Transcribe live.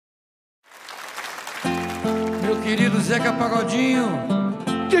Meu querido Zeca Pagodinho.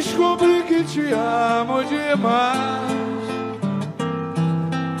 Descobri que te amo demais.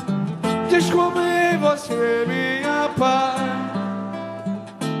 Descobri em você minha paz.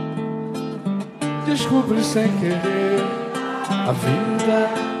 Descobri sem querer a vida,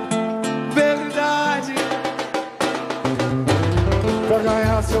 verdade. Pra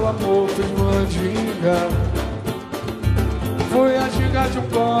ganhar seu amor fiz mandinga. Fui a ginga de um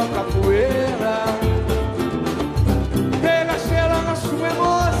pão capoeira. Pega cheira na sua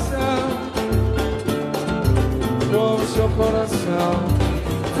emoção, com o seu coração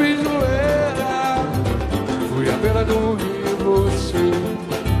fiz zoeira. Fui à beira do rio, você,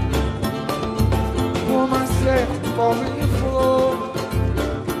 uma seca, pobre e flor,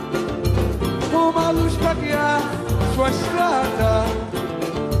 uma luz pra guiar sua estrada,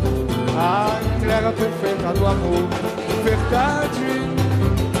 a entrega perfeita do amor, verdade.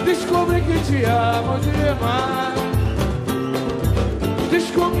 Descobri que te amo demais.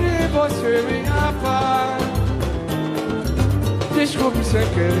 Descobri em você minha paz. Descobri sem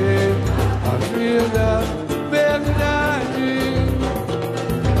querer a vida, verdade.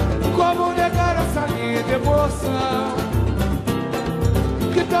 Como negar essa linda emoção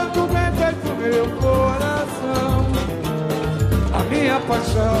que tanto bem fez pro meu coração, a minha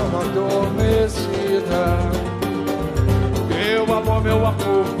paixão adormecida. Meu amor,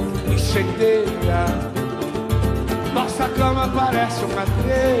 incendeia. Nossa cama parece uma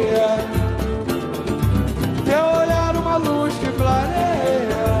teia. Teu olhar uma luz que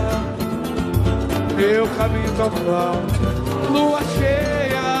clareia meu caminho tão claro, lua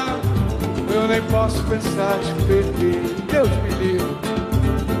cheia. Eu nem posso pensar te perder, Deus me livre.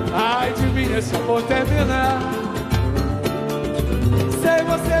 Ai de mim esse amor terminar. Sem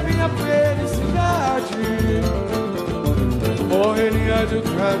você minha felicidade morreria de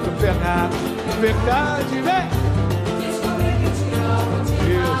tanto penar. Verdade, vem! Descobri que te amo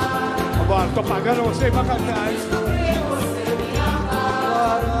demais. Vambora, tô pagando você pra cantar. Descobri você minha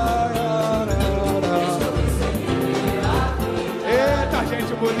paz. Descobri sem querer a vida. Eita,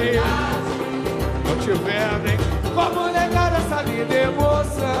 gente bonita. Tô te vendo, hein? Como negar essa linda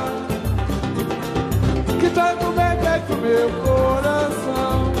emoção que tanto bem fez pro meu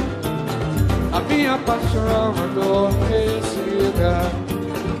coração, a minha paixão adormecida.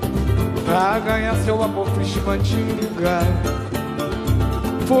 Pra ganhar seu amor fiz mandinga.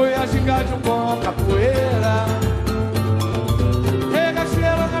 Fui a gingar de um bom capoeira.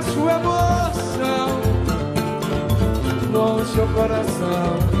 Regaceira na sua emoção, com o seu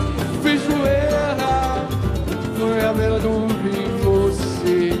coração fiz zoeira. Fui à beira do rio,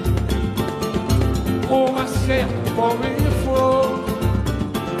 você, uma ceia, pão e flor,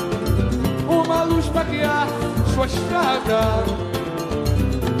 uma luz pra guiar sua estrada,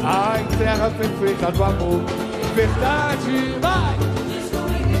 a entrega perfeita do amor, verdade. Vai!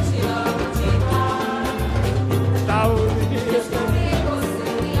 Descobri que te amo demais. Tá bonito. Descobri você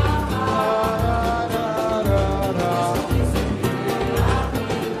minha paz. Descobri sem querer a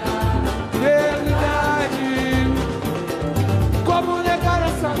vida. Verdade. Como negar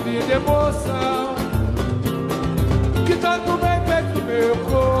essa linda emoção que tanto bem fez pro meu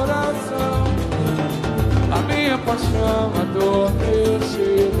coração, a minha paixão adormecida.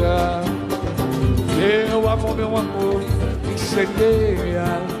 Meu amor, incendeia.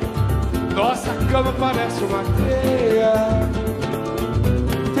 Nossa cama parece uma teia.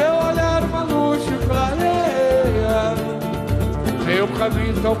 Teu olhar uma luz que clareia meu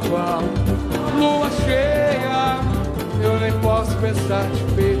caminho tal qual lua cheia. Eu nem posso pensar te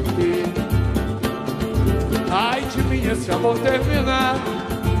perder. Ai de mim esse amor terminar.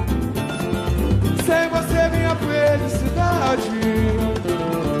 Sem você minha felicidade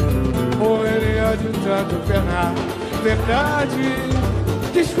morreria de tanto penar. Verdade.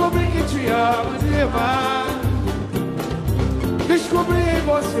 Descobri que te amo demais. Descobri em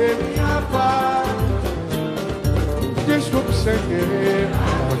você minha paz. Desculpe sem querer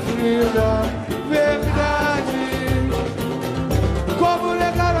a vida, verdade. Como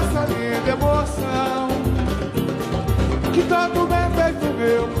negar essa linda emoção que tanto bem fez pro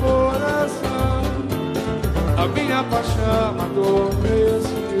meu coração, a minha paixão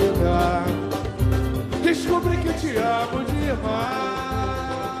adormecida. Descobri que te amo demais.